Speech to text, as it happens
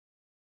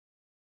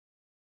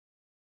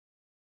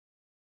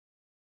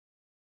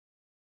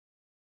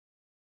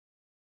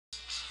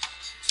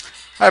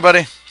Hi,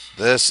 buddy.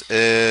 This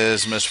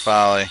is Mr.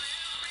 Folly,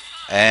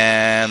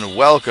 and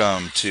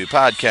welcome to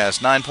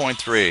podcast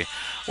 9.3.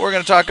 We're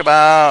going to talk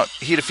about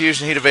heat of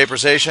fusion, heat of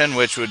vaporization,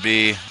 which would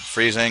be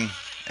freezing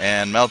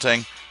and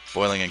melting,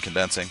 boiling and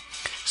condensing.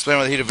 Explain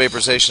why the heat of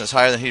vaporization is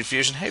higher than heat of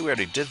fusion. Hey, we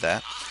already did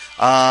that.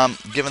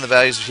 Given the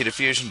values of heat of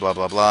fusion, blah,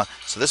 blah, blah.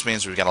 So this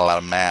means we've got a lot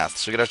of math.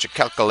 So get out your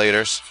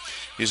calculators.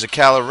 Use a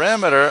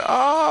calorimeter.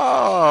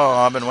 Oh,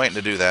 I've been waiting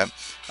to do that.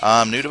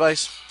 New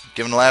device.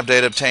 Given the lab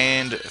data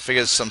obtained,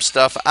 figure some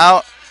stuff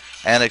out,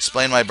 and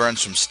explain why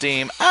burns from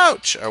steam,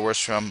 ouch, are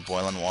worse from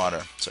boiling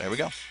water. So here we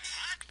go.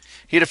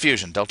 Heat of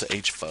fusion, delta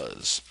H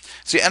fuzz.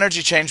 It's the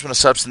energy change when a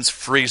substance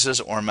freezes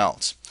or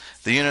melts.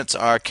 The units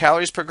are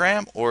calories per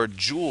gram, or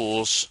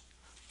joules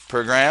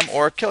per gram,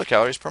 or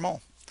kilocalories per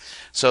mole.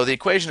 So the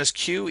equation is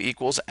Q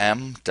equals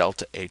M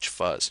delta H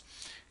fuzz.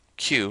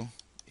 Q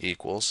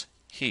equals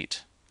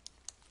heat.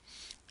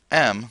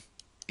 M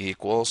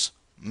equals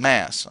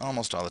mass,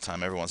 almost all the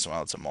time. Every once in a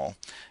while it's a mole.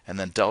 And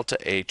then delta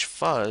H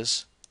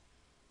fuzz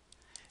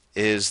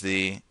is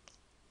the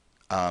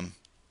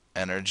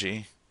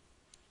energy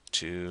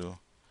to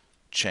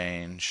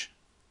change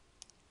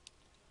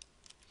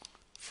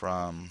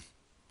from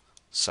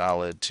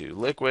solid to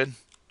liquid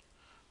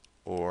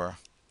or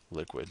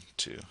liquid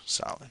to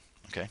solid.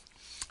 Okay.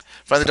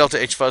 Find the delta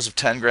H fuzz of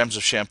 10 grams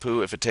of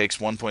shampoo if it takes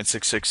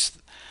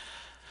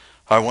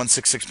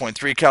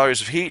 166.3 calories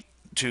of heat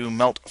to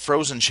melt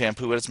frozen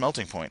shampoo at its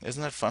melting point.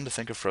 Isn't that fun to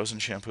think of frozen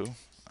shampoo?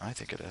 I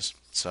think it is.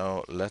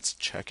 So let's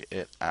check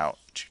it out.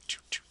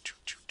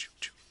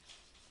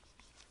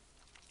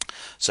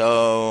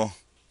 So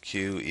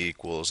Q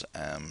equals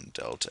M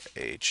delta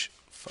H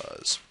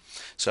fuzz.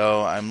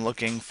 So I'm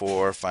looking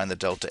for find the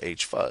delta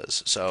H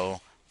fuzz. So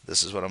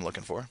this is what I'm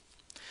looking for.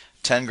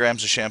 10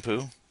 grams of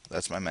shampoo,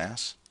 that's my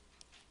mass.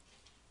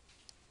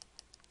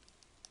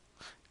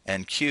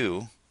 And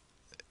Q,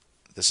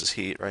 this is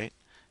heat, right,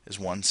 is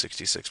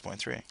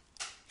 166.3.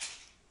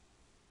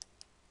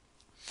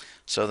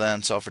 So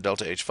then solve for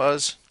delta H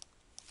fuzz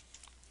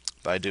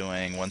by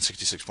doing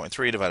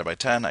 166.3 divided by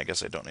 10. I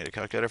guess I don't need a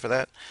calculator for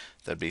that.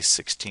 That'd be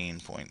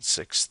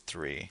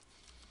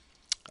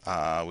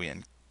 16.63. We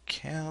in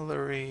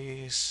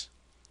calories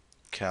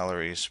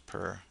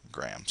per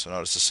gram. So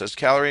notice this says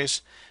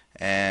calories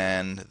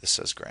and this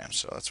says grams,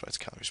 so that's why it's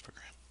calories per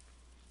gram.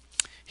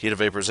 Heat of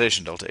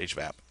vaporization, delta H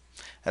vap.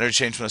 Energy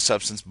change when a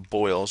substance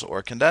boils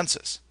or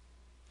condenses.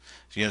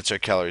 The units are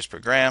calories per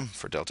gram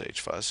for delta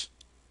H fuzz,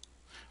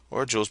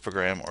 or joules per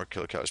gram, or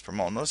kilocalories per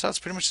mole. Notice how it's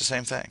pretty much the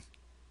same thing.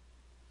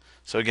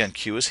 So again,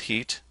 Q is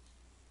heat,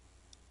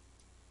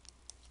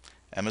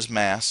 M is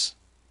mass,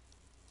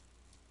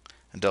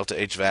 and delta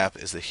H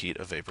vap is the heat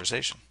of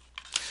vaporization.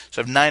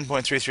 So I have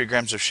 9.33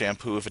 grams of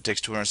shampoo if it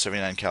takes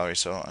 279 calories.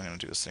 So I'm going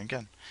to do this thing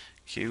again.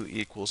 Q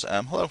equals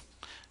M, hello,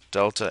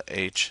 delta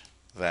H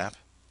vap.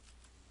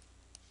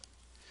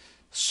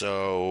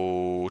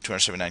 So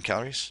 279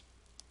 calories.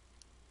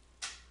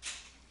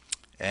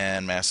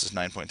 And mass is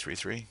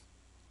 9.33.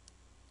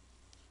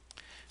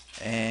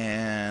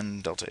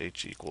 And delta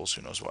H equals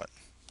who knows what.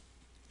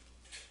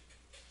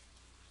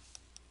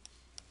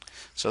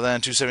 So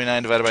then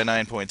 279 divided by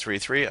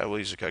 9.33, I will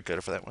use a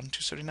calculator for that one.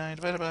 279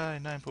 divided by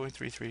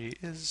 9.33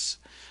 is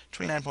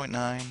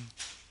 29.9.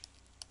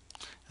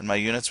 And my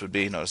units would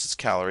be, notice it's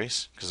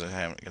calories, because I'm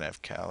going to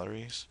have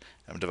calories.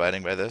 I'm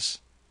dividing by this,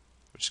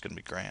 which is going to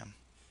be gram.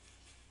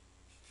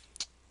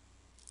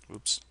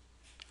 Oops.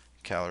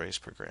 Calories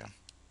per gram.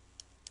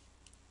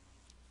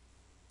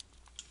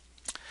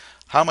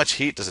 How much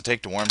heat does it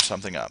take to warm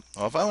something up?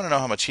 Well, if I want to know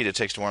how much heat it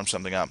takes to warm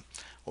something up,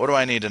 what do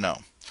I need to know?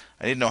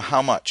 I need to know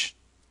how much.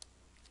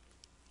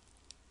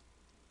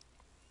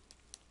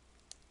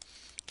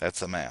 That's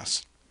the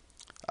mass.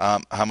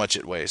 How much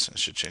it weighs. I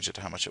should change it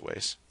to how much it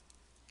weighs.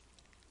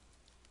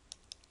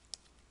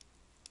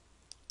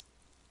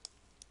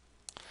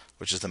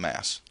 Which is the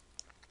mass.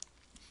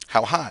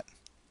 How hot?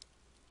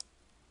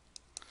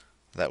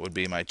 That would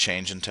be my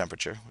change in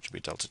temperature, which would be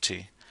delta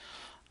T.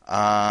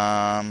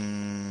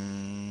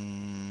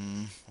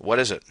 What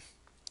is it?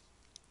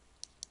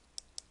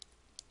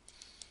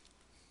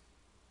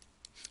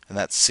 And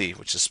that's C,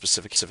 which is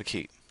specific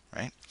heat,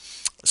 right?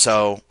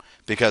 So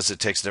because it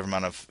takes a different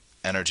amount of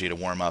energy to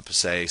warm up,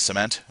 say,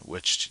 cement,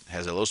 which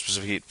has a low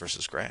specific heat,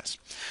 versus grass.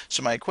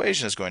 So my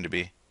equation is going to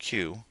be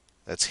Q,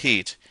 that's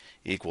heat,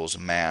 equals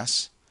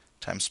mass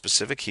times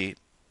specific heat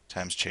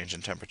times change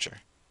in temperature.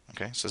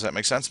 Okay, so does that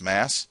make sense?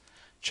 Mass,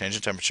 change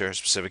in temperature,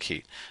 specific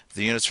heat.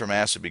 The units for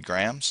mass would be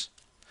grams.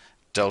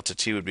 Delta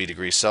T would be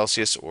degrees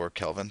Celsius or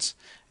kelvins.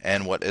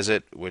 And what is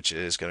it? Which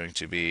is going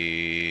to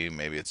be,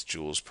 maybe it's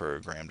joules per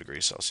gram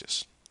degrees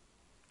Celsius.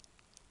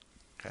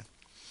 Okay.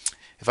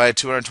 If I had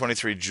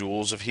 223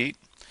 joules of heat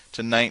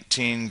to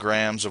 19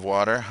 grams of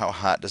water, how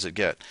hot does it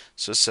get?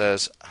 So it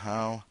says,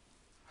 how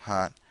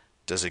hot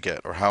does it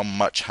get? Or how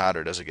much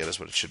hotter does it get is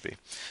what it should be.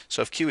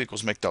 So if Q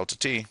equals make delta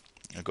T,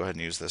 I'll go ahead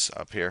and use this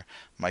up here.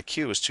 My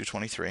Q is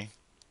 223.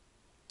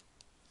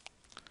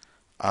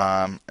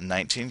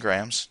 19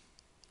 grams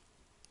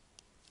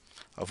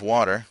of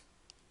water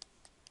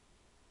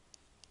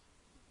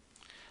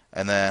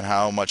And then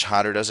how much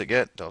hotter does it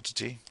get? Delta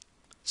T.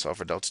 Solve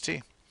for delta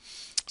T.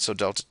 So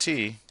delta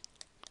T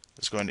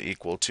is going to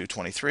equal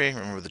 223.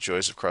 Remember the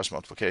joys of cross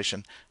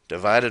multiplication.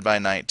 Divided by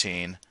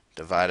 19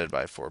 divided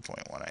by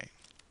 4.18.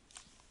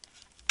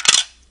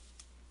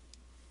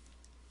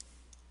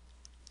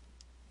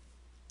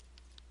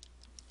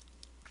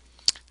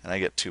 And I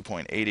get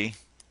 2.80,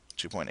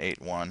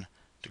 2.81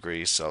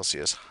 degrees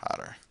Celsius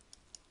hotter.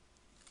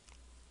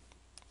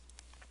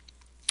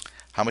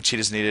 How much heat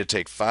is needed to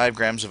take 5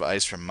 grams of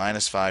ice from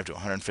 -5 to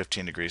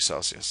 115 degrees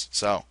Celsius?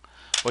 So,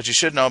 what you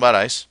should know about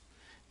ice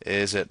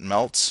is it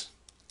melts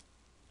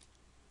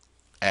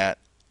at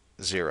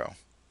 0.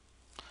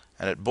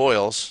 And it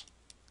boils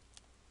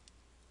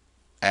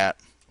at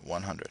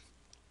 100.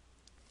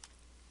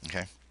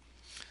 Okay?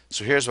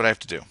 So here's what I have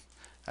to do.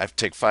 I have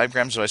to take 5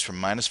 grams of ice from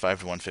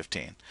 -5 to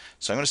 115.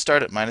 So I'm going to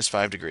start at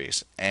 -5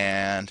 degrees,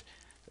 and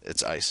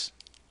it's ice.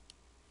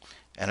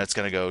 And it's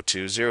going to go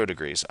to 0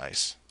 degrees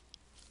ice.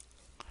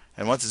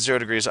 And once it's 0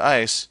 degrees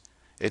ice,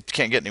 it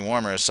can't get any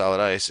warmer as solid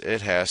ice.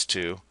 It has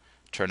to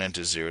turn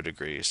into 0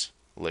 degrees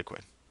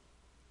liquid.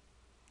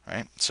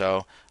 Right?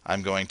 So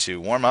I'm going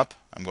to warm up.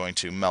 I'm going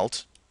to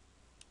melt.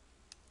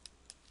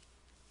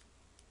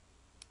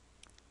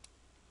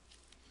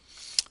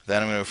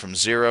 Then I'm going to go from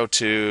 0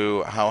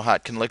 to how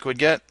hot can liquid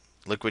get?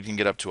 Liquid can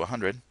get up to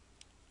 100.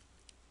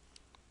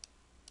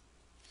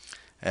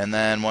 And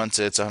then once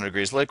it's 100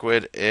 degrees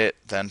liquid, it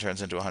then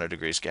turns into 100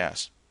 degrees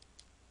gas.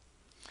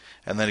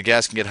 And then the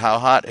gas can get how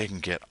hot? It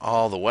can get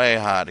all the way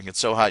hot. It gets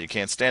so hot you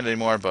can't stand it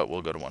anymore, but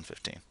we'll go to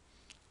 115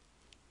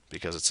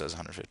 because it says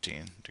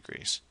 115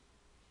 degrees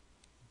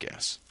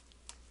gas.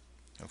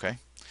 Okay?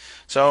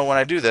 So when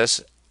I do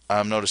this,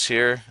 notice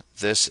here,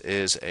 this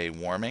is a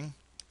warming.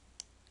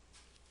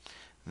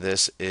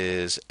 This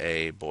is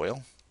a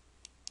boil.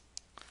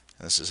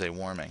 And this is a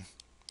warming.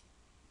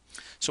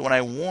 So when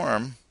I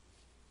warm,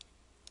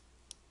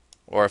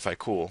 or if I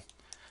cool,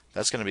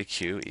 that's going to be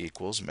Q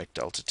equals mc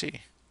delta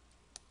T.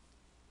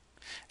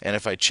 And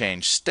if I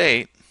change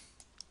state,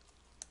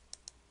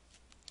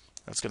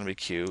 that's going to be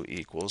Q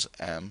equals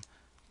M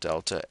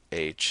delta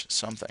H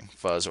something,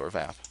 fuzz or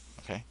vap.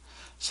 Okay?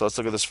 So let's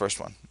look at this first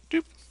one.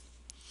 Doop.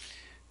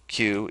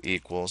 Q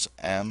equals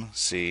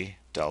MC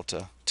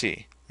delta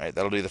T. Right?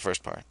 That'll do the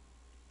first part.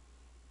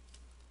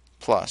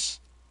 Plus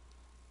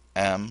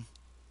M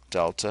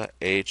delta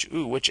H.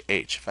 Ooh, which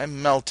H? If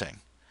I'm melting,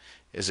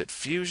 is it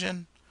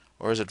fusion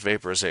or is it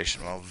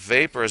vaporization? Well,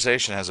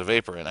 vaporization has a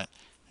vapor in it,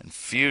 and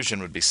fusion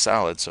would be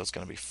solid, so it's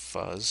going to be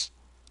fuzz.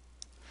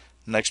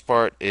 Next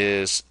part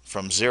is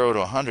from 0 to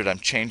 100, I'm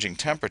changing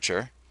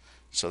temperature,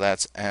 so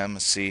that's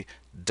MC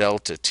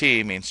delta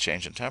T means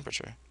change in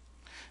temperature.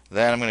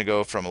 Then I'm going to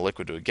go from a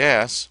liquid to a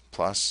gas,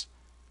 plus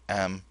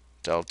M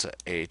delta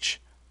H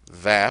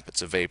vap.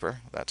 It's a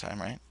vapor that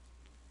time, right?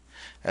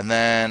 And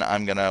then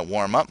I'm going to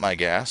warm up my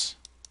gas,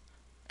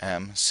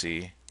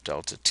 MC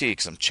delta T,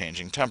 because I'm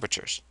changing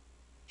temperatures.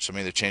 So I'm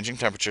either changing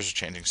temperatures or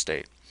changing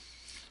state.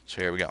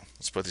 So here we go.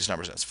 Let's put these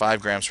numbers in. It's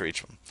 5 grams for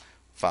each of them.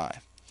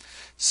 5.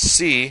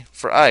 C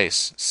for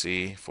ice.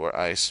 C for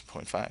ice,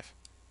 0.5.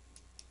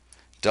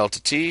 Delta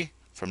T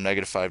from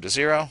 -5 to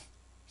 0,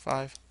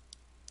 5.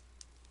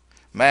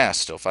 Mass,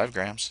 still 5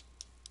 grams.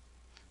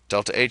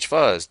 Delta H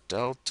fuzz.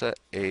 Delta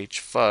H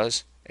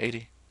fuzz,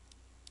 80.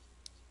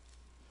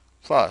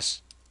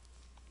 Plus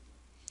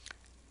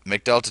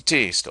mc delta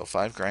T, still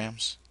 5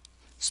 grams.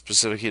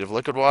 Specific heat of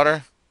liquid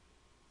water.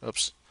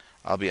 Oops.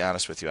 I'll be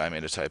honest with you, I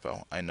made a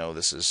typo. I know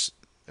it's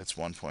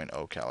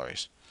 1.0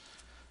 calories.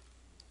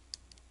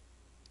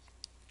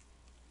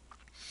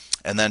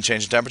 And then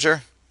change the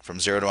temperature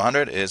from 0 to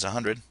 100 is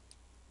 100.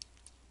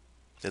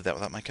 Did that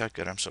without my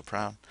calculator, I'm so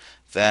proud.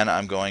 Then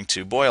I'm going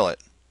to boil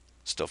it.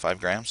 Still 5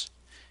 grams.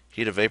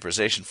 Heat of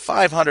vaporization,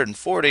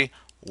 540.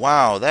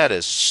 Wow, that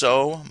is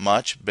so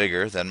much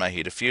bigger than my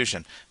heat of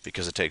fusion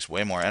because it takes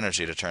way more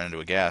energy to turn into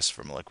a gas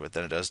from a liquid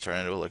than it does to turn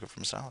into a liquid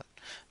from a solid.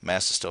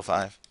 Mass is still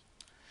 5.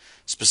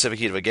 Specific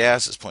heat of a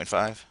gas is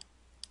 0.5.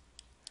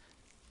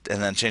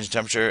 And then change in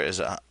temperature is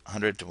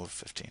 100 to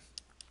 15.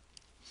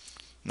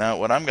 Now,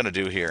 what I'm going to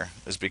do here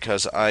is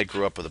because I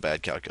grew up with a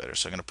bad calculator,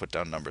 so I'm going to put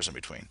down numbers in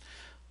between.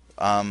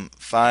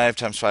 5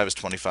 times 5 is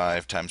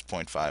 25, times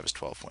 0.5 is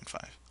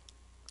 12.5.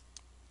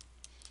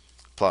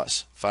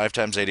 Plus 5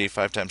 times 80,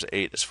 5 times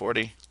 8 is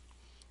 40,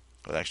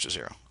 with an extra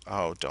 0.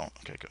 Oh, don't.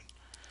 Okay, good.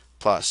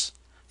 Plus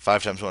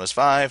 5 times 1 is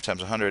 5,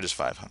 times 100 is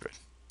 500.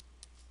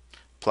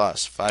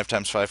 Plus 5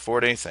 times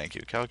 540, thank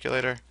you,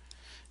 calculator,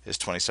 is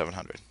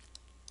 2700.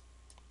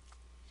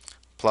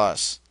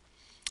 Plus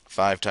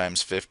 5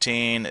 times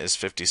 15 is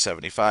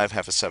 5075.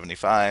 Half of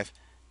 75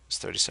 is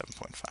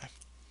 37.5.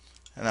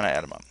 And then I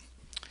add them up.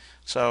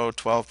 So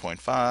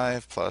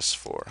 12.5 plus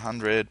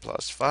 400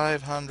 plus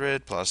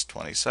 500 plus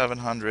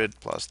 2700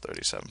 plus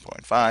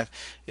 37.5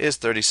 is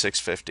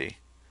 3650.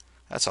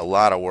 That's a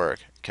lot of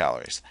work,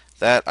 calories.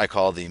 That I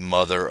call the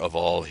mother of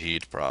all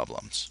heat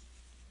problems.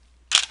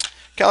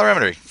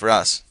 Calorimetry for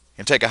us. You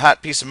can take a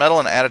hot piece of metal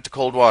and add it to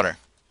cold water.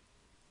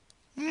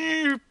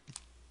 The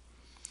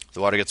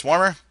water gets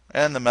warmer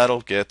and the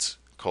metal gets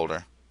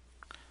colder.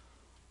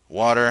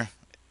 water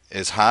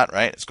is hot,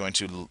 right? It's going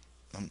to,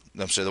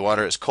 I'm sorry, the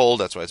water is cold,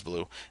 that's why it's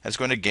blue, and it's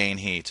going to gain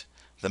heat.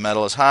 The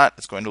metal is hot,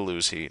 it's going to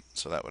lose heat,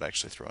 so that would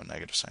actually throw a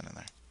negative sign in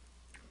there.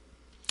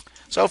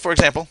 So, for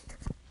example,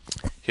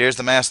 here's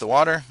the mass of the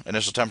water,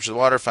 initial temperature of the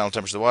water, final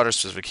temperature of the water,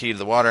 specific heat of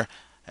the water,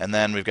 and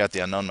then we've got the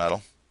unknown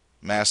metal.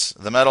 Mass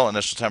of the metal,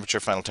 initial temperature,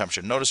 final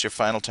temperature. Notice your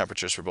final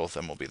temperatures for both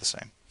of them will be the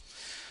same.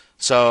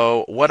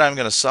 So what I'm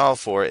going to solve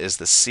for is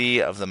the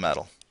C of the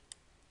metal.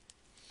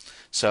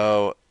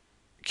 So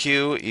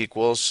Q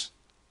equals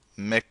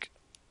mc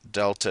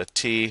delta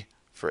T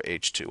for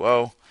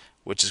H2O,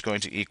 which is going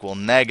to equal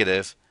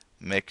negative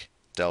mc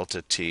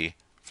delta T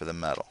for the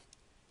metal.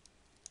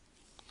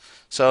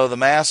 So the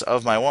mass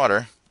of my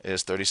water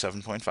is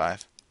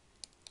 37.5.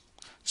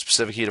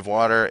 Specific heat of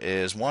water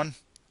is 1.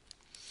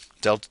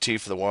 Delta T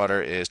for the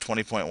water is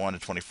 20.1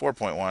 to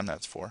 24.1.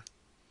 That's 4.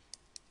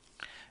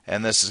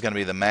 And this is going to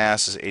be the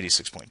mass is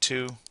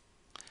 86.2.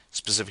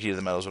 Specific heat of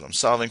the metal is what I'm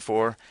solving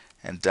for.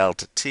 And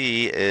delta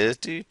T is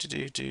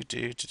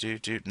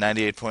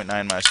 98.9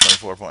 minus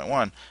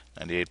 24.1.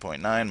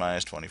 98.9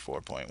 minus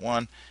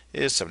 24.1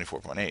 is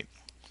 74.8.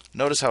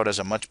 Notice how it has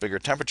a much bigger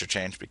temperature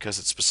change because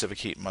its specific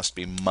heat must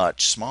be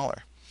much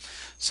smaller.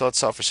 So let's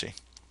solve for C.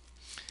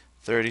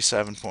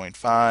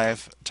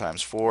 37.5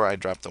 times 4, I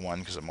dropped the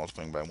 1 because I'm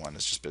multiplying by 1.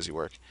 It's just busy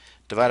work.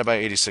 Divided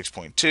by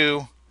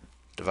 86.2,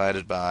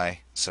 divided by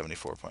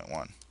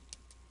 74.1.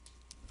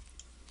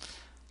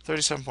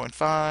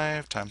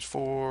 37.5 times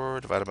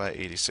 4 divided by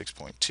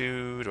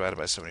 86.2 divided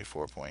by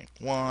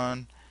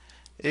 74.1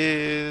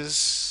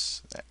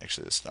 is,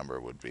 actually this number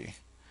would be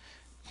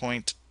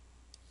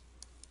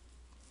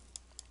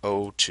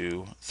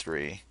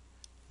 0.023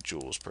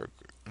 joules per,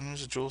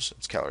 is it joules?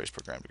 It's calories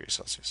per gram degree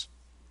Celsius.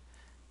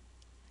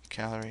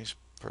 Calories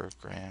per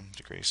gram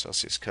degree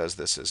Celsius, because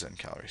this is in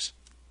calories.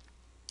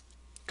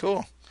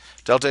 Cool.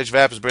 Delta H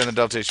vap is bigger than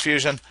delta H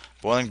fusion.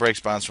 Boiling breaks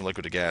bonds from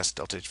liquid to gas.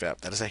 Delta H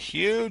vap. That is a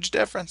huge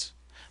difference.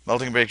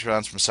 Melting breaks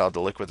bonds from solid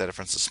to liquid. That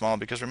difference is small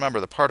because remember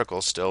the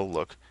particles still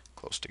look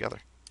close together.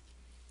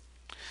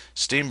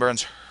 Steam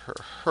burns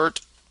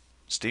hurt.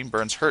 Steam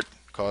burns hurt.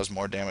 Cause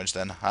more damage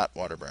than hot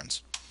water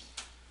burns.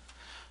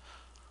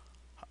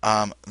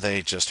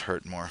 They just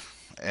hurt more,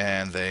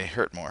 and they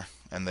hurt more,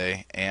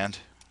 and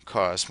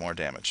cause more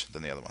damage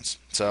than the other ones.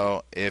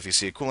 So if you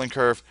see a cooling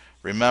curve,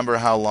 remember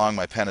how long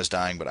my pen is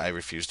dying, but I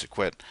refuse to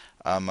quit.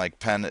 My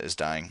pen is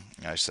dying.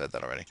 I said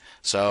that already.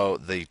 So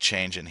the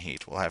change in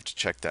heat. We'll have to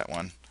check that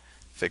one,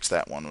 fix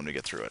that one when we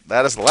get through it.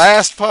 That is the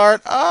last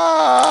part.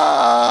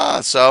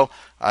 So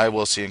I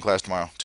will see you in class tomorrow.